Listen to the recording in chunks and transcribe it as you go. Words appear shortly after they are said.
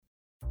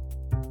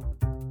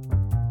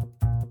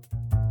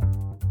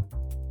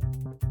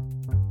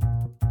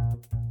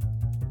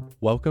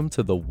Welcome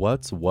to the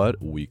What's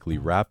What Weekly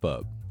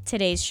Wrap-Up.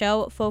 Today's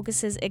show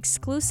focuses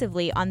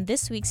exclusively on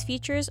this week's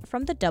features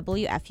from the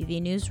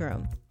WFUV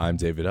newsroom. I'm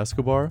David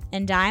Escobar.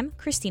 And I'm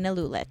Christina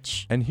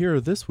Lulich. And here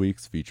are this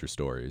week's feature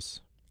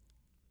stories.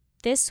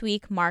 This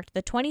week marked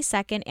the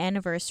 22nd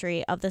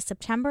anniversary of the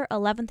September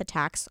 11th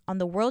attacks on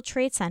the World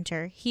Trade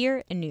Center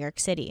here in New York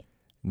City.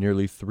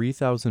 Nearly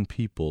 3,000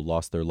 people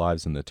lost their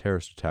lives in the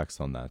terrorist attacks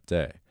on that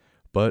day,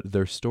 but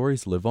their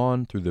stories live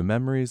on through the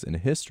memories and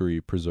history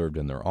preserved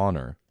in their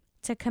honor.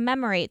 To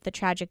commemorate the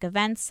tragic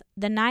events,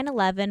 the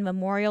 9/11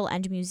 Memorial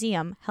and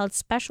Museum held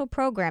special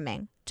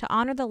programming to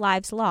honor the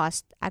lives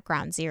lost at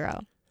Ground Zero.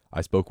 I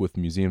spoke with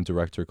Museum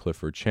Director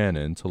Clifford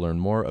Shannon to learn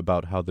more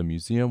about how the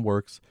museum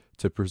works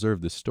to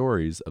preserve the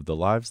stories of the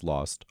lives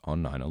lost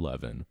on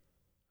 9/11.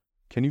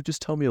 Can you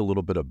just tell me a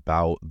little bit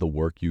about the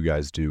work you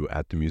guys do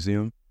at the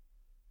museum?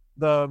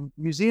 The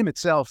museum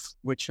itself,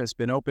 which has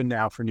been open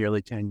now for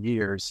nearly 10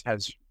 years,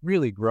 has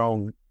really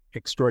grown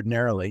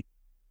extraordinarily.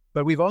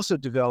 But we've also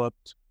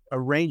developed a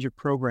range of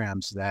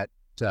programs that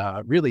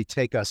really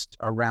take us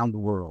around the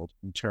world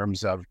in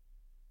terms of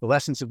the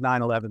lessons of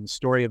 9/11, the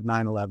story of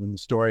 9/11, the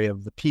story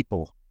of the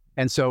people.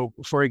 And so,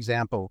 for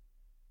example,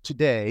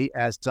 today,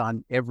 as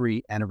on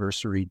every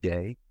anniversary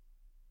day,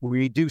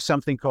 we do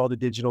something called a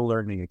digital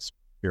learning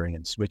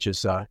experience, which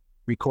is a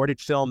recorded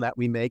film that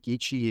we make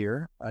each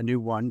year, a new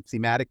one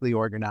thematically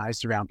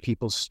organized around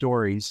people's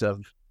stories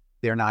of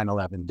their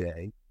 9/11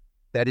 day,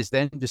 that is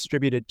then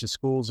distributed to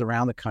schools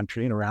around the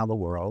country and around the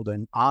world.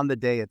 And on the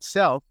day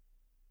itself,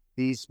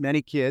 these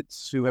many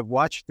kids who have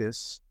watched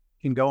this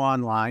can go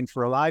online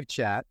for a live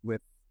chat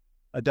with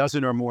a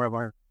dozen or more of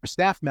our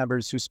staff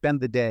members who spend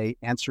the day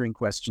answering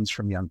questions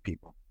from young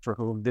people for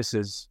whom this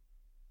is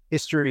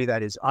history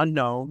that is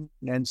unknown.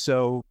 And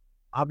so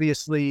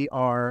obviously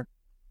our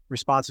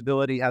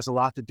responsibility has a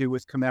lot to do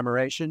with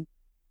commemoration.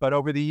 But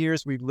over the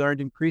years, we've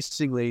learned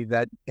increasingly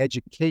that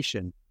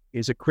education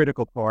is a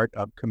critical part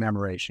of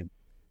commemoration.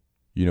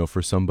 You know,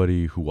 for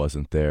somebody who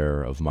wasn't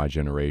there of my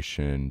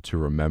generation to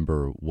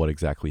remember what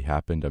exactly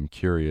happened, I'm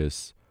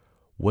curious,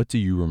 what do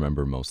you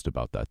remember most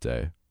about that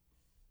day?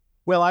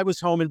 Well, I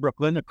was home in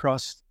Brooklyn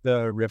across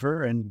the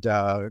river and,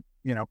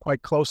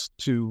 quite close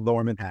to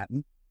Lower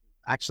Manhattan.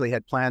 Actually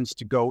had plans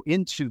to go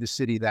into the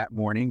city that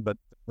morning, but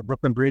the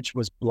Brooklyn Bridge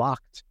was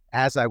blocked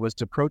as I was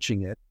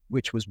approaching it,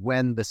 which was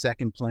when the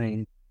second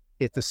plane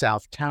hit the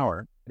South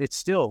Tower. It's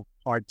still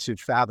hard to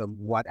fathom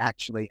what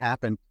actually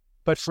happened.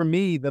 But for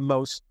me, the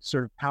most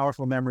sort of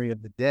powerful memory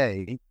of the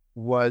day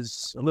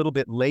was a little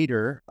bit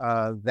later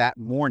that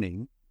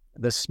morning.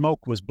 The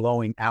smoke was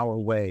blowing our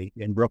way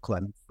in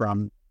Brooklyn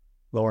from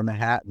Lower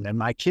Manhattan, and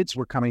my kids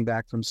were coming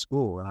back from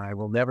school. And I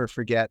will never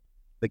forget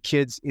the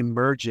kids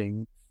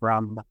emerging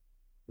from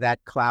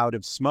that cloud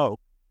of smoke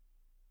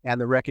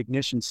and the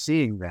recognition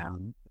seeing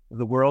them.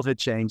 The world had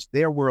changed.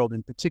 Their world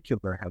in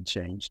particular had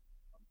changed.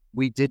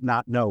 We did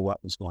not know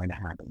what was going to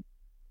happen.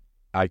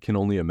 I can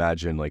only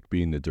imagine, like,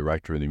 being the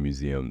director of the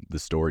museum, the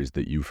stories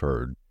that you've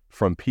heard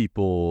from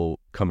people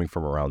coming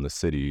from around the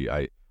city.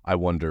 I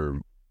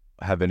wonder,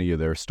 have any of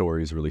their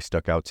stories really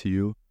stuck out to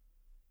you?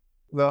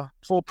 The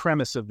full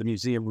premise of the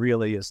museum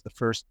really is the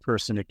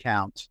first-person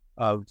account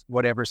of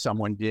whatever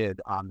someone did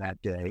on that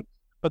day.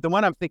 But the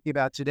one I'm thinking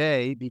about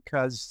today,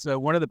 because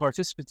one of the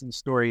participants in the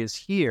story is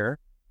here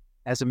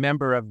as a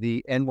member of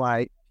the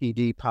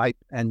NYPD Pipe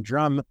and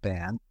Drum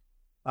Band.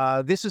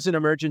 This is an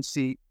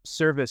emergency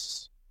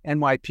service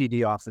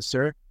NYPD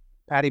officer,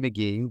 Patty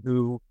McGee,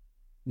 who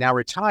now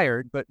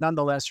retired, but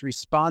nonetheless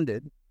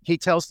responded. He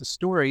tells the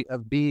story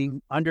of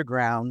being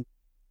underground,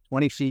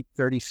 20 feet,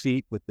 30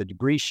 feet, with the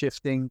debris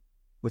shifting,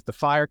 with the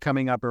fire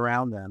coming up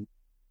around them,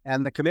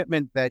 and the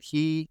commitment that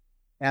he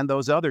and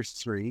those other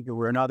three, who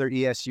were another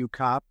ESU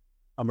cop,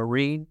 a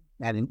Marine,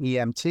 and an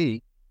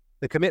EMT,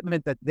 the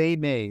commitment that they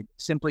made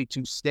simply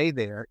to stay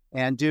there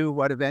and do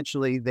what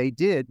eventually they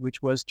did,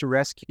 which was to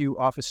rescue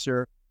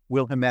Officer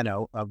Will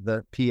Jimeno of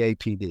the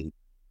PAPD.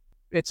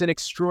 It's an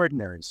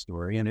extraordinary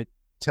story, and it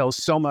tells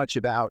so much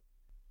about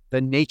the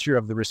nature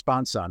of the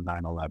response on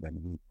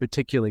 9/11,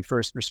 particularly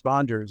first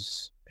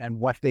responders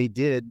and what they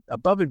did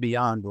above and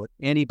beyond what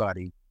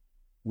anybody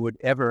would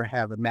ever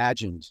have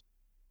imagined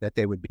that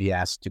they would be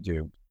asked to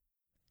do.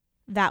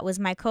 That was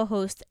my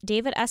co-host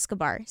David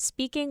Escobar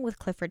speaking with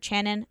Clifford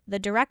Shannon, the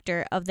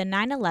director of the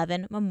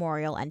 9/11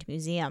 Memorial and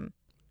Museum.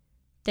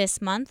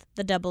 This month,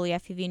 the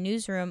WFUV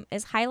newsroom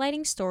is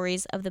highlighting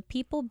stories of the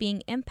people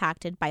being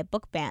impacted by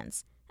book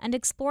bans and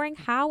exploring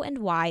how and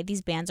why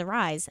these bans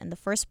arise in the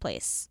first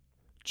place.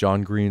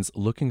 John Green's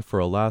Looking for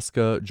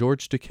Alaska,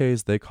 George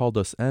Takei's They Called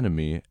Us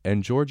Enemy,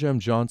 and George M.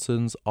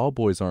 Johnson's All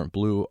Boys Aren't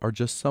Blue are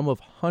just some of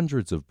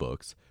hundreds of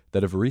books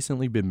that have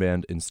recently been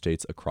banned in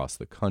states across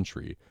the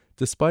country,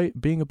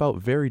 despite being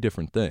about very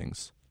different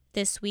things.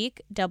 This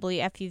week,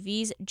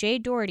 WFUV's Jay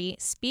Doherty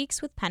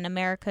speaks with PEN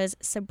America's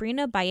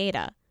Sabrina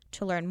Baeta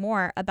to learn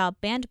more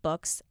about banned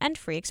books and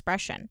free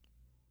expression.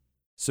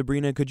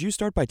 Sabrina, could you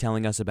start by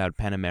telling us about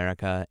PEN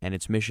America and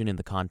its mission in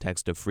the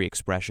context of free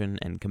expression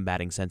and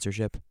combating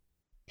censorship?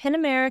 PEN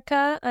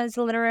America is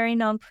a literary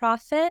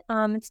nonprofit.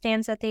 It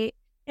stands at the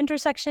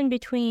intersection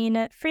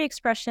between free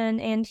expression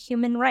and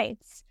human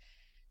rights.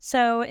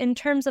 So in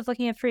terms of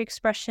looking at free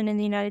expression in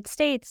the United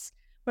States,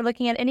 we're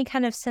looking at any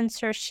kind of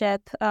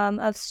censorship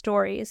of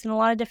stories in a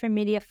lot of different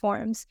media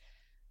forms.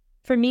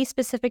 For me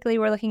specifically,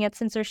 we're looking at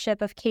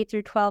censorship of K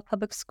through 12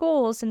 public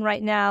schools, and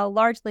right now,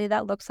 largely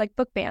that looks like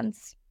book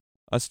bans.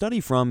 A study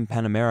from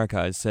PEN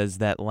America says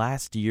that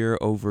last year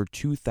over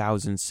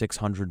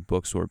 2,600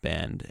 books were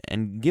banned.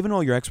 And given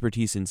all your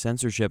expertise in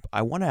censorship,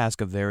 I want to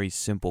ask a very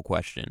simple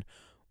question.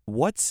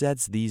 What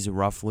sets these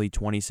roughly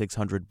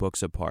 2,600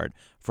 books apart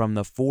from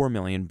the 4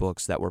 million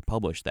books that were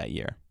published that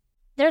year?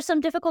 There are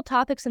some difficult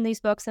topics in these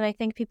books, and I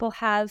think people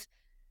have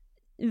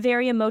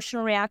very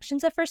emotional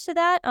reactions at first to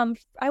that.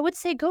 I would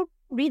say go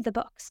read the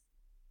books.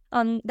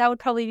 That would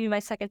probably be my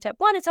second tip.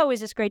 One, it's always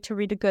just great to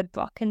read a good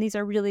book, and these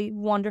are really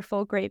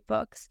wonderful, great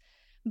books.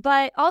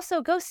 But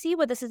also go see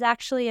what this is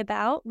actually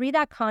about, read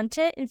that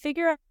content, and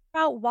figure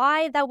out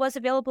why that was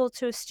available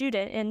to a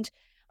student.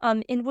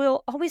 And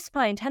we'll always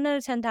find 10 out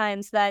of 10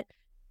 times that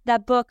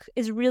that book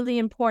is really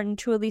important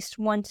to at least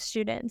one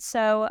student.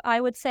 So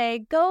I would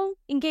say go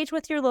engage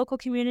with your local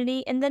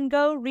community and then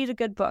go read a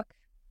good book.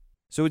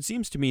 So it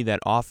seems to me that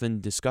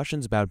often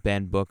discussions about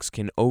banned books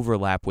can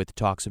overlap with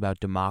talks about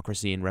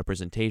democracy and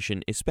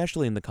representation,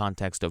 especially in the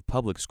context of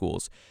public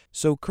schools.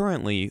 So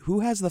currently,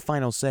 who has the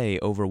final say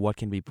over what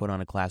can be put on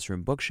a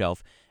classroom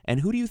bookshelf, and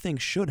who do you think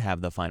should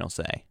have the final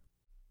say?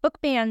 Book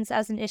bans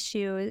as an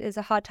issue is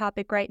a hot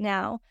topic right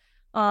now,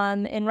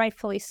 and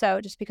rightfully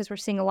so, just because we're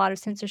seeing a lot of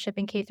censorship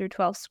in K through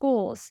 12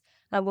 schools,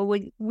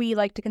 what we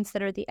like to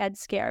consider the ed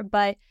scare.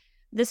 But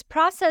this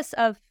process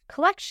of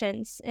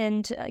collections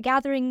and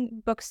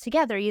gathering books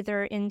together,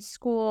 either in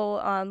school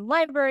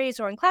libraries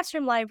or in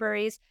classroom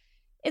libraries,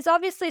 is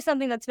obviously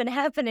something that's been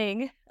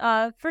happening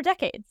for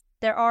decades.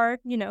 There are,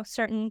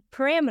 certain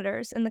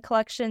parameters, and the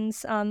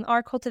collections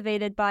are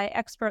cultivated by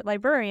expert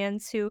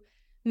librarians who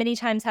many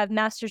times have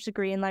master's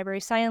degree in library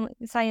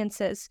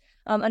sciences,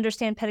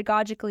 understand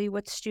pedagogically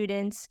what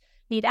students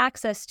need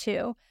access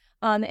to,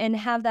 and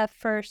have that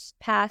first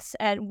pass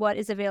at what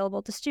is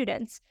available to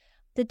students.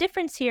 The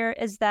difference here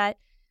is that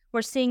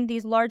we're seeing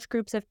these large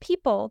groups of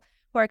people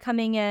who are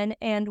coming in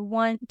and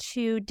want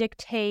to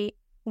dictate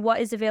what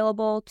is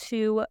available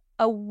to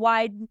a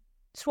wide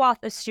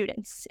swath of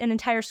students, an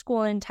entire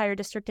school, an entire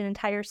district, an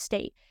entire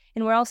state.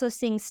 And we're also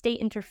seeing state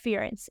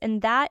interference.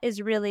 And that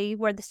is really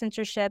where the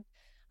censorship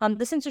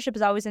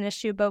is always an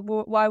issue, but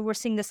why we're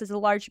seeing this as a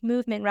large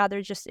movement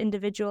rather just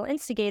individual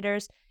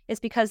instigators is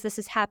because this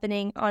is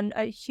happening on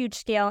a huge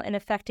scale and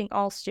affecting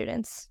all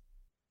students.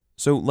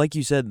 So, like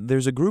you said,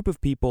 there's a group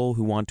of people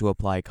who want to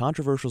apply a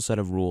controversial set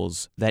of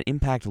rules that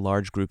impact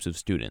large groups of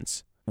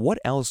students. What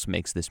else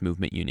makes this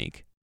movement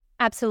unique?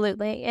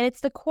 Absolutely. And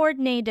it's the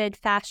coordinated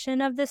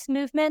fashion of this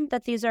movement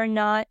that these are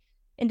not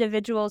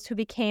individuals who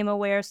became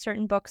aware of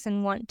certain books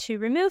and want to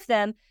remove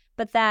them,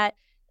 but that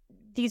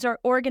these are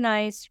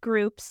organized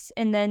groups.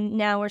 And then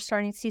now we're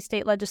starting to see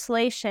state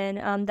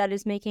legislation that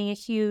is making a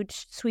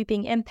huge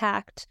sweeping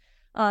impact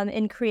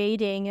in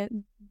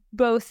creating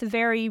both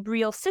very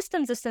real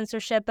systems of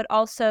censorship, but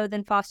also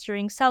then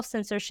fostering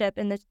self-censorship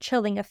and the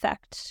chilling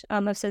effect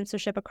of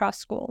censorship across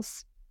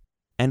schools.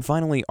 And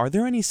finally, are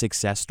there any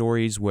success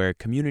stories where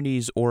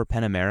communities or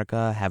PEN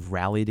America have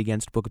rallied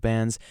against book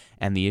bans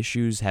and the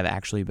issues have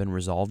actually been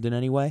resolved in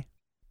any way?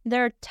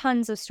 There are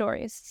tons of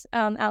stories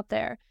out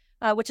there,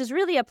 which is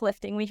really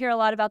uplifting. We hear a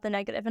lot about the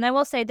negative. And I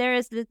will say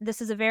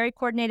this is a very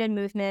coordinated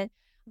movement.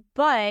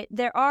 But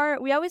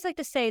we always like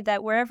to say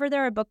that wherever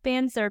there are book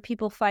bans, there are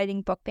people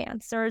fighting book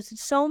bans. There's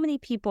so many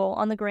people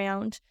on the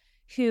ground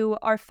who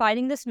are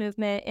fighting this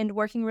movement and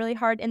working really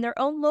hard in their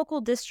own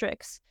local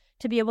districts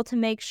to be able to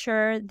make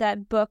sure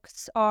that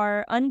books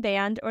are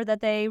unbanned or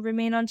that they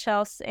remain on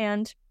shelves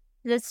and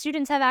that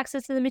students have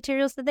access to the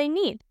materials that they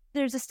need.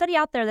 There's a study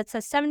out there that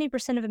says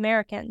 70% of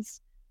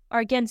Americans are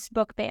against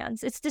book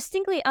bans. It's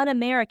distinctly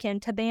un-American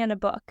to ban a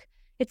book.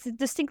 It's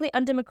distinctly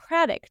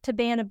undemocratic to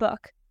ban a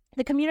book.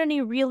 The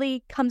community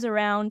really comes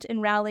around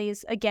and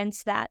rallies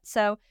against that.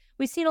 So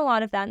we've seen a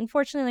lot of that.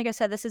 Unfortunately, like I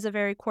said, this is a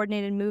very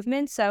coordinated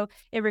movement, so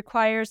it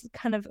requires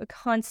kind of a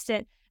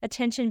constant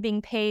attention being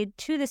paid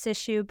to this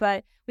issue,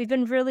 but we've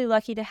been really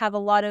lucky to have a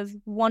lot of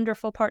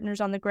wonderful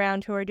partners on the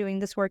ground who are doing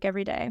this work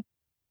every day.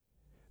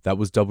 That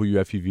was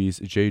WFUV's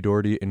Jay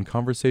Doherty in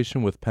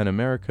conversation with PEN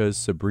America's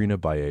Sabrina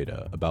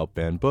Baeta about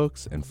banned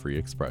books and free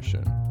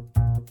expression.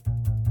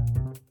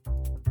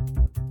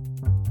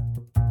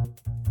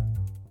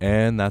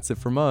 And that's it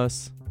from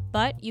us.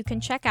 But you can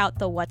check out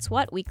the What's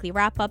What weekly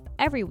wrap-up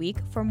every week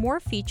for more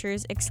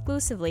features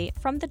exclusively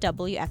from the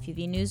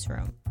WFUV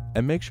newsroom.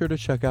 And make sure to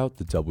check out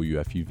the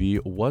WFUV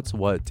What's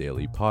What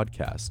Daily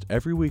podcast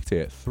every weekday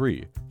at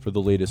 3 for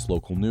the latest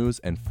local news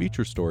and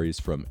feature stories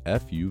from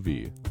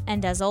FUV.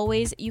 And as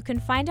always, you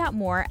can find out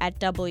more at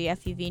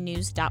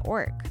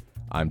WFUVnews.org.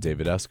 I'm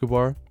David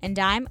Escobar. And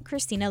I'm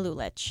Christina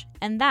Lulich.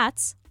 And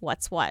that's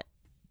What's What.